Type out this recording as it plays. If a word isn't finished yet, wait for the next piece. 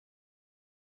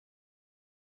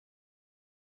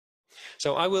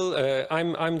So I will.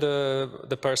 I'm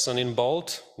the person in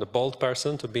bold, the bold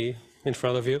person to be in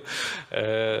front of you,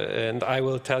 and I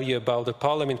will tell you about the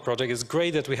ParlaMint project. It's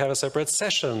great that we have a separate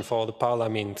session for the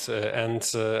ParlaMint, and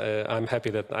I'm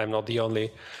happy that I'm not the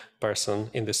only person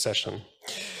in this session.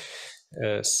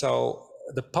 So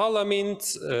the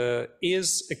ParlaMint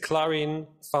is a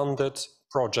CLARIN-funded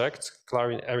project,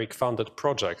 CLARIN ERIC-funded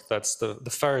project. That's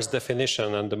the first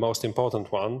definition and the most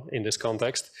important one in this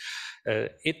context.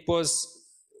 It was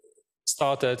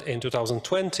started in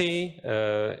 2020.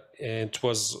 It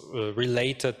was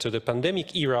related to the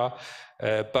pandemic era,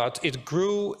 but it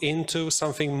grew into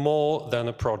something more than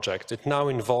a project. It now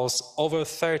involves over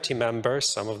 30 members.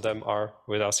 Some of them are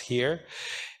with us here.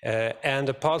 And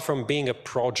apart from being a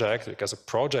project, because a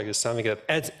project is something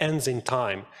that ends in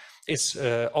time, it's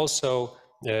also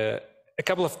a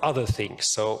couple of other things.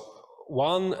 So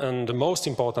one and the most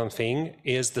important thing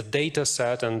is the data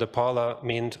set and the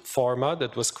ParlaMint format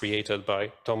that was created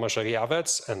by Tomasz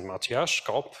Riawec and Matthias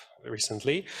Kopp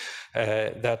recently.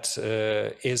 That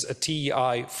is a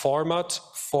TEI format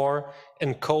for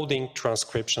encoding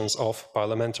transcriptions of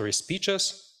parliamentary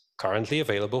speeches, currently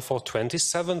available for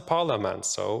 27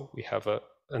 parliaments. So we have a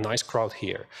nice crowd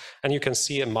here. And you can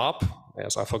see a map,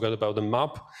 yes, I forgot about the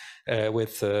map,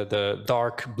 with the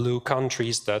dark blue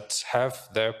countries that have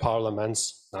their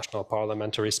parliaments, national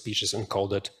parliamentary speeches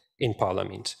encoded in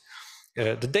ParlaMint.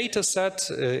 The data set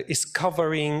is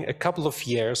covering a couple of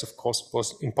years. Of course, it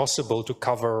was impossible to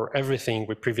cover everything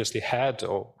we previously had,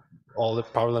 or all the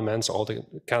parliaments, all the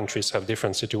countries have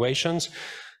different situations,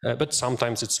 but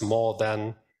sometimes it's more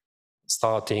than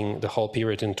starting the whole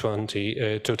period in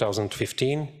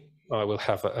 2015. I will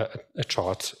have a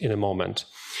chart in a moment.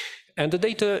 And the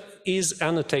data is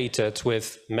annotated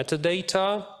with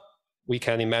metadata. We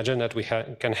can imagine that we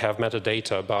can have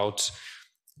metadata about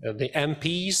the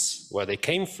MPs, where they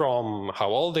came from, how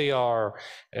old they are,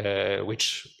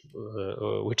 which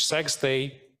sex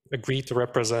they agree to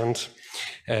represent.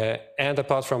 And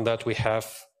apart from that, we have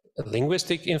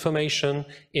linguistic information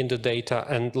in the data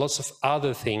and lots of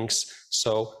other things.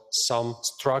 So some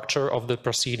structure of the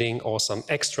proceeding or some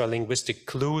extra linguistic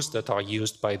clues that are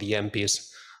used by the MPs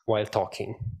while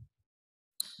talking.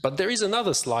 But there is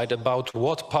another slide about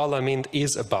what ParlaMint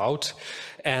is about.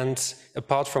 And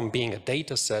apart from being a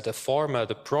data set, a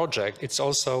format, a project, it's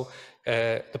also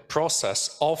the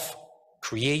process of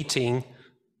creating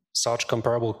such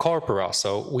comparable corpora.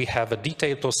 So we have a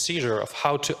detailed procedure of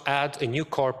how to add a new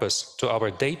corpus to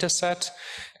our data set,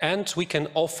 and we can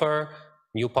offer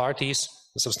new parties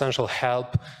substantial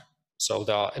help. So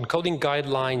there are encoding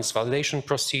guidelines, validation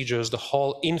procedures, the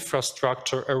whole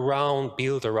infrastructure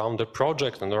built around the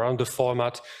project and around the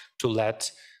format to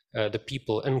let the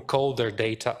people encode their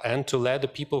data and to let the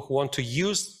people who want to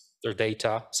use their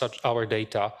data, such our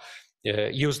data,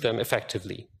 use them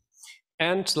effectively.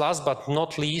 And last but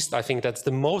not least, I think that's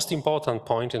the most important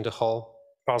point in the whole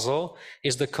puzzle,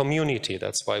 is the community.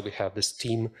 That's why we have this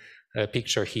team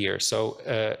picture here. So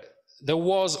there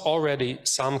was already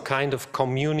some kind of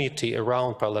community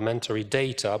around parliamentary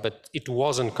data, but it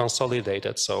wasn't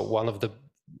consolidated. So one of the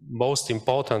most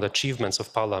important achievements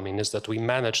of ParlaMint is that we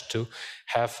managed to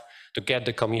get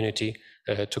the community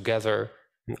together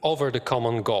over the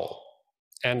common goal.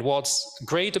 And what's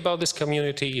great about this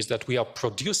community is that we are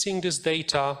producing this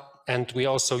data and we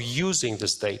are also using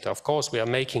this data. Of course, we are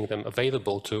making them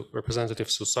available to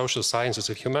representatives of social sciences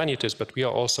and humanities, but we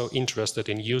are also interested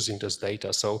in using this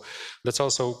data. So that's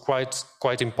also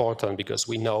quite important because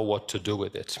we know what to do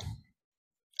with it.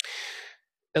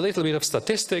 A little bit of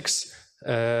statistics.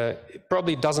 It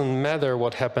probably doesn't matter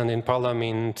what happened in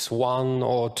ParlaMint 1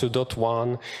 or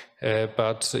 2.1,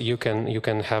 but you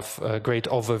can have a great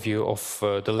overview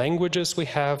of the languages we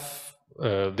have,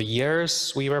 the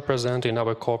years we represent in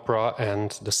our corpora,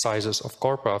 and the sizes of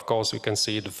corpora. Of course, we can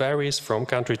see it varies from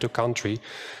country to country.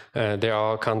 There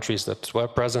are countries that were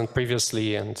present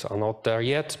previously and are not there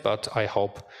yet, but I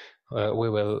hope we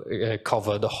will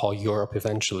cover the whole Europe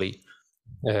eventually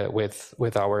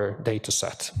with our data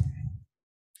set.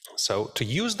 So to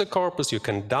use the corpus, you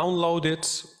can download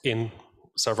it in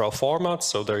several formats.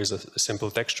 So there is a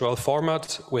simple textual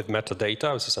format with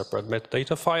metadata, it's a separate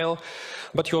metadata file,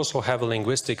 but you also have a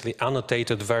linguistically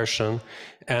annotated version.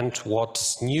 And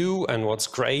what's new and what's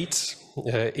great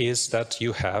is that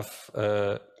you have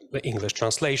the English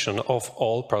translation of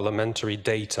all parliamentary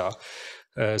data.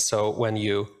 So when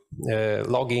you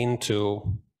log into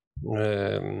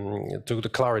the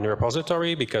CLARIN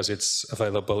repository, because it's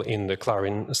available in the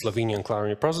Slovenian CLARIN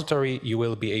repository, you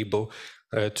will be able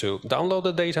to download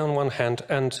the data on one hand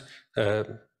and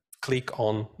click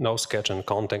on No Sketch and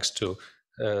Context to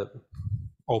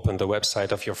open the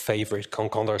website of your favorite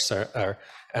concorder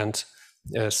and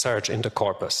search in the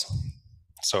corpus.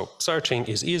 So searching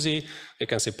is easy. You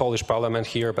can see Polish Parliament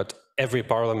here, but every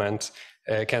parliament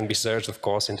can be searched, of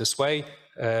course, in this way.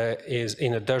 Is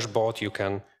in a dashboard, you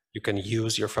can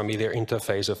use your familiar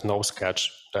interface of no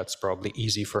sketch. That's probably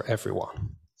easy for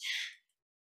everyone.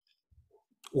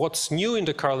 What's new in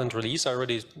the current release, I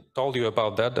already told you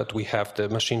about that we have the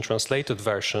machine translated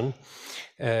version.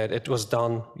 It was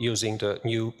done using the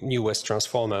newest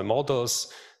transformer models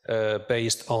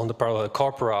based on the parallel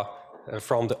corpora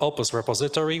from the Opus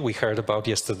repository we heard about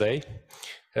yesterday.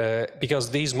 Because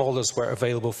these models were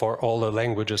available for all the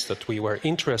languages that we were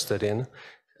interested in.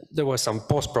 There was some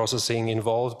post-processing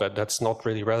involved, but that's not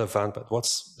really relevant. But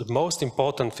what's the most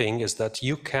important thing is that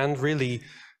you can really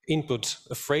input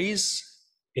a phrase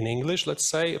in English, let's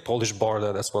say, a Polish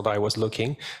border, that's what I was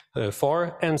looking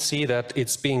for, and see that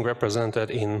it's being represented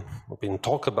being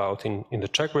talked about in the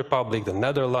Czech Republic, the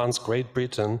Netherlands, Great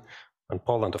Britain, and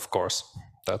Poland, of course.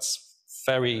 That's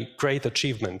very great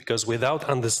achievement, because without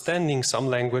understanding some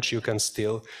language, you can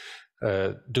still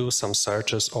do some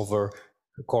searches over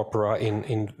corpora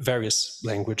in various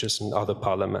languages in other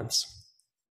parliaments.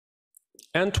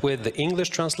 And with the English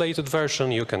translated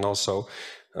version, you can also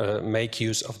make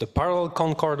use of the parallel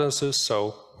concordances.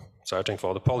 So searching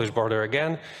for the Polish border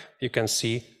again, you can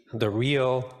see the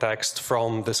real text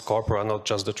from this corpora, not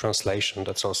just the translation.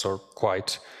 That's also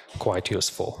quite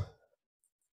useful.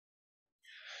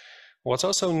 What's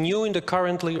also new in the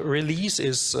current release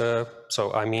is,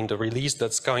 the release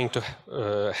that's going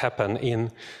to happen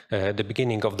in the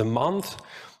beginning of the month,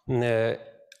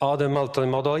 are the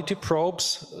multimodality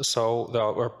probes. So there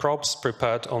are probes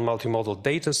prepared on multimodal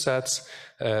data sets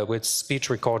with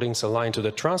speech recordings aligned to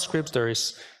the transcripts. There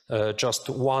is just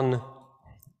one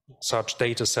such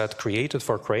data set created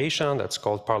for Croatian, that's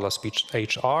called ParlaSpeech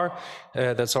HR,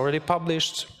 that's already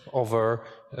published over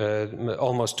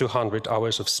almost 200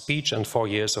 hours of speech and 4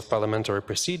 years of parliamentary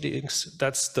proceedings.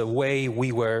 That's the way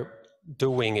we were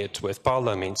doing it with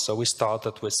ParlaMint. So we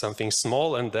started with something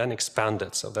small and then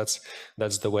expanded. So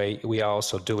that's the way we are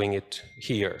also doing it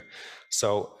here.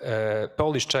 So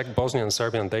Polish, Czech, Bosnian, and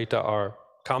Serbian data are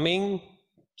coming.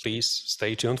 Please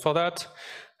stay tuned for that.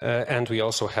 And we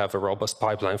also have a robust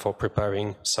pipeline for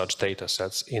preparing such data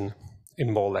sets in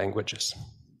more languages.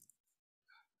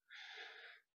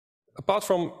 Apart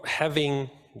from having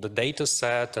the data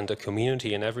set and the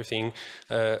community and everything,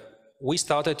 we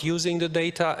started using the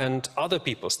data and other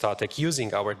people started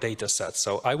using our data set.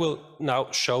 So I will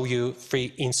now show you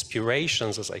 3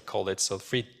 inspirations, as I call it, so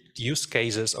 3 use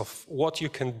cases of what you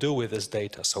can do with this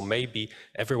data. So maybe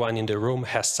everyone in the room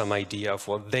has some idea of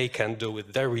what they can do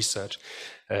with their research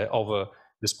over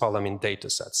this ParlaMint data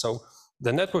set. So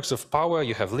the networks of power,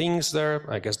 you have links there.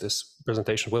 I guess this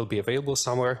presentation will be available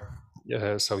somewhere.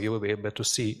 So you will be able to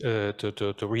see,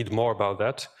 to read more about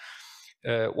that.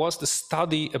 Was the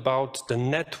study about the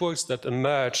networks that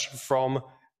emerge from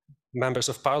members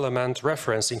of parliament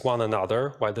referencing one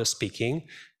another while they're speaking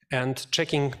and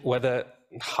checking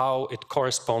how it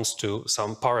corresponds to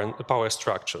some power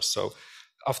structures. So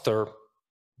after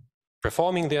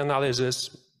performing the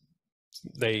analysis,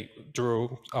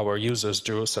 our users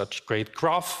drew such great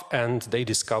graph, and they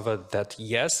discovered that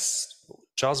yes,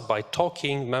 just by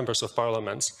talking, members of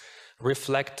parliaments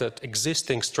reflected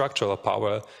existing structural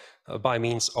power by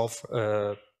means of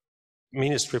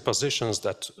ministry positions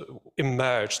that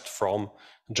emerged from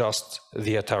just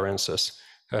the utterances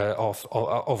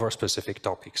over specific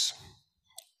topics.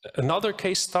 Another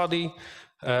case study,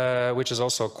 which is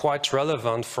also quite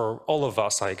relevant for all of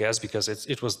us, I guess, because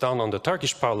it was done on the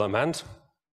Turkish parliament,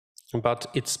 but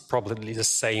it's probably the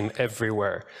same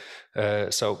everywhere.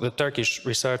 So the Turkish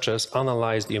researchers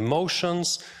analyzed the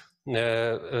emotions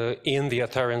in the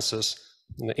utterances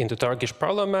in the Turkish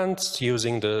parliament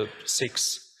using the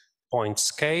 6-point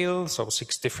scale, so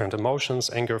 6 different emotions: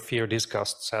 anger, fear,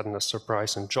 disgust, sadness,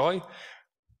 surprise, and joy.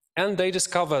 And they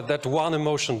discovered that one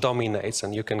emotion dominates,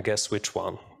 and you can guess which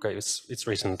one. Okay, it's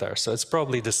written there. So it's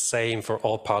probably the same for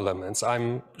all parliaments.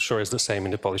 I'm sure it's the same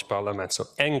in the Polish parliament. So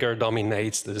anger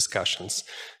dominates the discussions.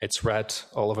 It's red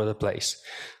all over the place.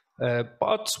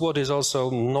 But what is also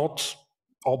not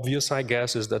obvious, I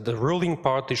guess, is that the ruling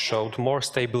party showed more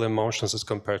stable emotions as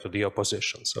compared to the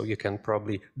opposition. So you can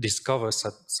probably discover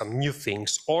some new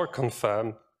things or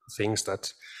confirm things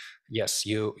that, yes,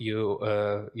 you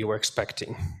were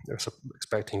expecting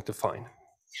to find.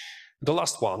 The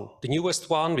last one, the newest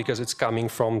one, because it's coming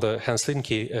from the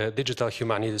Helsinki Digital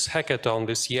Humanities Hackathon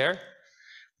this year,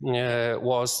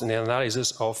 was an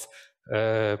analysis of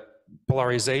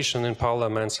polarization in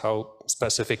parliaments, how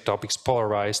specific topics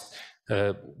polarized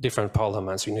different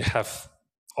parliaments. When you have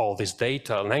all this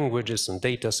data, languages and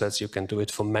data sets, you can do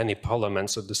it for many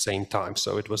parliaments at the same time.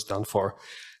 So it was done for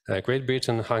Great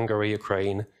Britain, Hungary,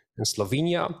 Ukraine, and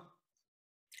Slovenia.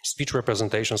 Speech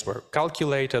representations were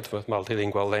calculated with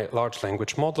multilingual large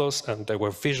language models, and they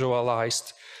were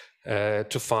visualized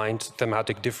to find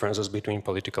thematic differences between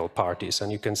political parties.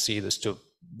 And you can see these two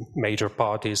major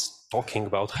parties talking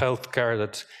about healthcare,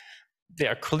 that they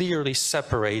are clearly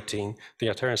separating, the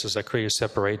utterances are clearly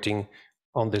separating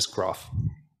on this graph.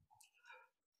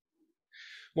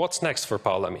 What's next for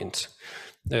ParlaMint?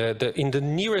 In the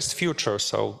nearest future,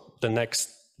 so the next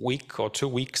week or 2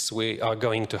 weeks, we are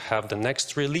going to have the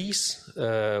next release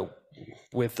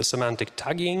with the semantic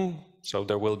tagging. So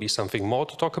there will be something more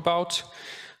to talk about.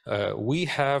 We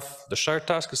have the shared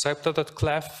task accepted at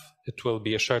CLEF. It will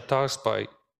be a shared task by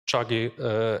Chagi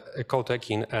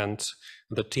Kotekin and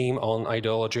the team on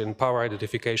ideology and power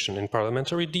identification in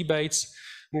parliamentary debates.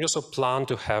 We also plan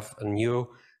to have a new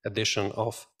edition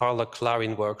of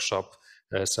CLARIN workshop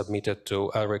submitted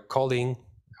to Eric Colling.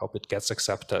 I hope it gets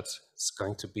accepted. It's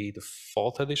going to be the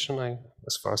 4th edition,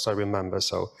 as far as I remember,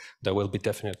 so there will be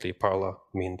definitely a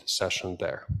ParlaMint session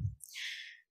there.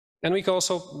 And we can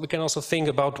also think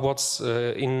about what's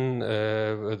in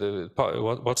the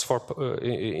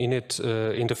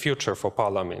future for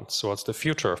ParlaMint. So what's the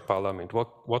future of ParlaMint?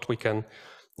 What we can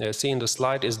see in the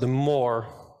slide is the more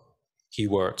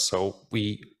keywords. So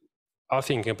we are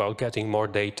thinking about getting more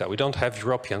data. We don't have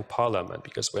European Parliament,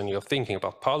 because when you're thinking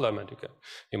about Parliament,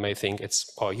 you may think it's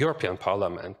European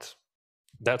Parliament.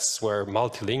 That's where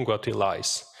multilinguality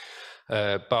lies.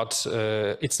 But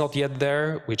it's not yet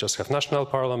there. We just have national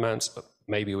parliaments, but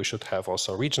maybe we should have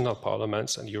also regional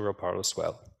parliaments and Europarl as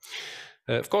well.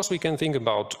 Of course, we can think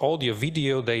about audio,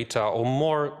 video data, or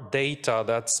more data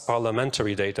that's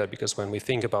parliamentary data, because when we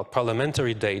think about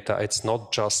parliamentary data, it's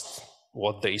not just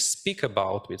what they speak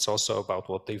about, it's also about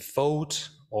what they vote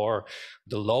or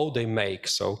the law they make.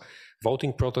 So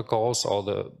voting protocols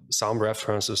or some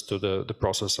references to the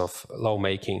process of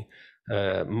lawmaking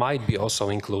might be also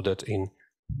included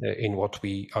in what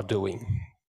we are doing.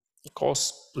 Of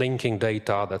course, linking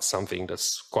data, that's something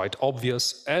that's quite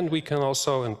obvious. And we can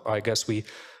also, and I guess we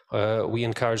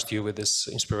encouraged you with these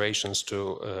inspirations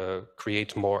to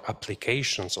create more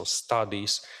applications or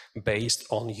studies based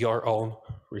on your own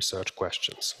research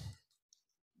questions.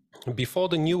 Before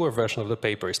the newer version of the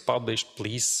paper is published,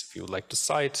 please, if you would like to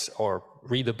cite or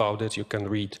read about it, you can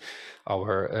read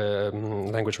our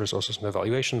language resources and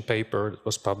evaluation paper that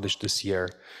was published this year.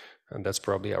 And that's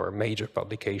probably our major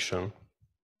publication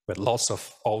with lots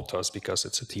of authors, because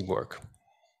it's a teamwork.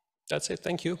 That's it.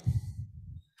 Thank you.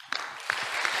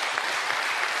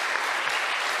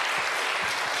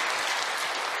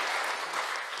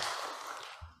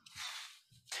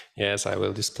 Yes, I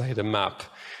will display the map.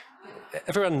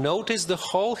 Everyone notice the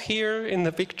hall here in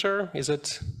the picture? Is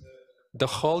it the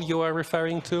hall you are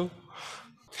referring to?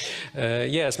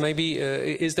 Yes, maybe,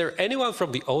 is there anyone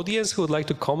from the audience who would like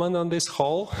to comment on this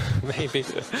hall? Maybe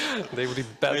they would be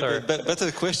better. Better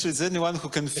question is anyone who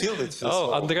can feel it.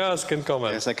 Oh, Andreas can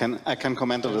comment. Yes, I can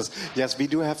comment on this. Yes, we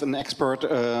do have an expert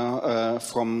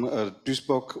from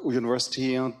Duisburg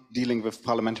University dealing with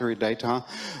parliamentary data,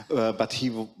 but he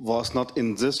was not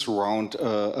in this round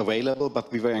available,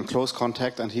 but we were in close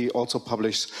contact, and he also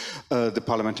published the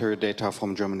parliamentary data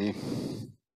from Germany.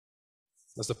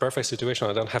 That's the perfect situation.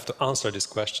 I don't have to answer this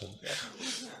question.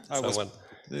 Yeah.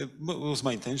 It was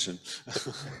my intention.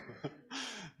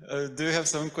 Do you have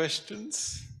some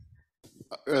questions?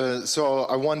 So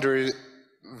I wonder,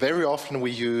 very often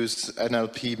we use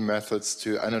NLP methods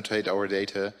to annotate our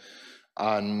data,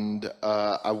 and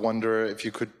I wonder if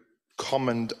you could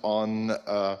comment on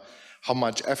how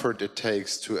much effort it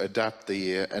takes to adapt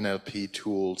the NLP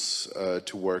tools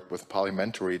to work with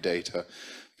parliamentary data,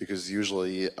 because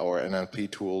usually our NLP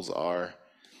tools are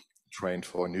trained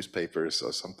for newspapers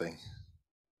or something.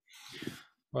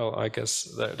 Well, I guess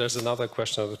there's another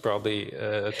question that probably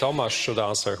Thomas should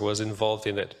answer, who was involved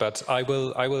in it. But I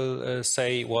will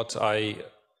say what I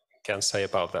can say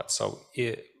about that. So,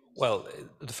 well,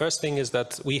 the first thing is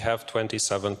that we have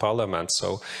 27 parliaments,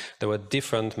 so there were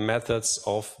different methods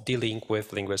of dealing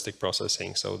with linguistic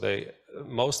processing. So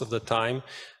most of the time,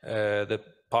 the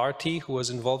party who was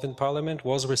involved in parliament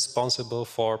was responsible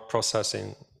for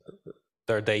processing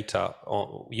their data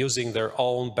using their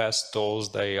own best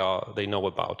tools they know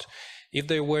about. If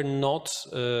they were not,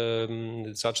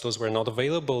 such tools were not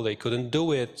available, they couldn't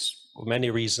do it for many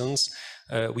reasons,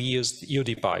 we used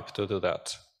UDPipe to do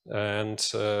that. And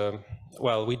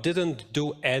well, we didn't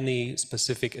do any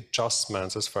specific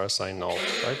adjustments as far as I know,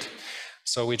 right?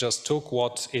 So we just took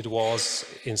what it was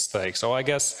in stake. So I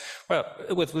guess, well,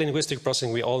 with linguistic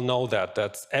processing, we all know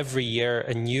that every year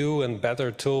a new and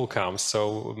better tool comes.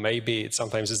 So maybe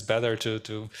sometimes it's better to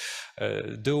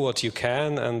do what you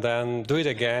can and then do it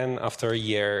again after a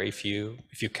year if you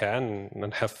can,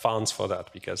 and have funds for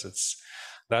that, because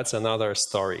that's another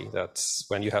story. That's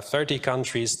when you have 30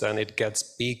 countries, then it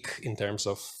gets big in terms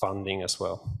of funding as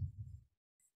well.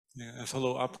 Yeah, a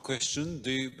follow-up question.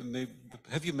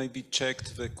 Have you maybe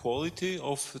checked the quality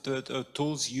of the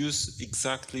tools used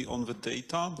exactly on the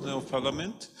data of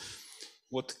Parliament?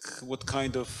 What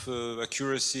kind of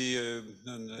accuracy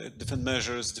and different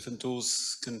measures, different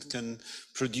tools can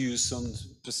produce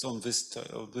on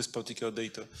this particular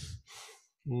data?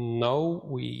 No,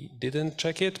 we didn't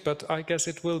check it, but I guess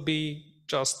it will be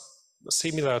just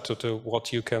similar to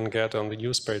what you can get on the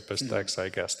newspaper's text, I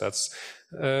guess. That's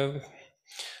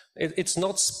it's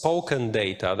not spoken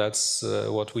data. That's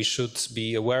what we should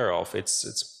be aware of.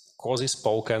 It's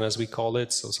quasi-spoken, as we call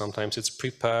it. So sometimes it's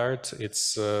prepared.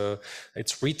 It's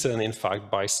written, in fact,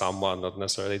 by someone, not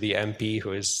necessarily the MP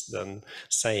who is then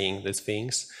saying these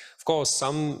things. Of course,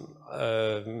 some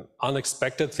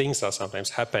unexpected things are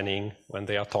sometimes happening when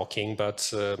they are talking,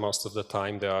 but most of the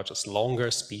time they are just longer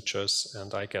speeches,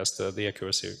 and I guess the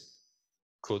accuracy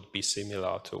could be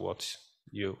similar to what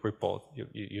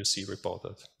you see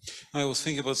reported. I was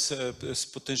thinking about this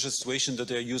potential situation that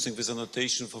they are using this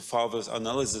annotation for further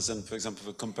analysis and, for example,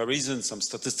 for comparison, some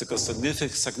statistical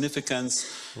significance,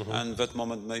 and that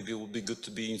moment maybe it would be good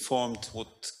to be informed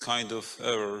what kind of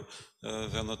error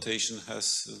the annotation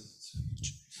has.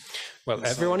 Well,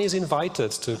 everyone is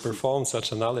invited to perform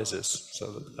such analysis,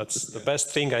 so that's the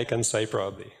best thing I can say,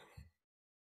 probably.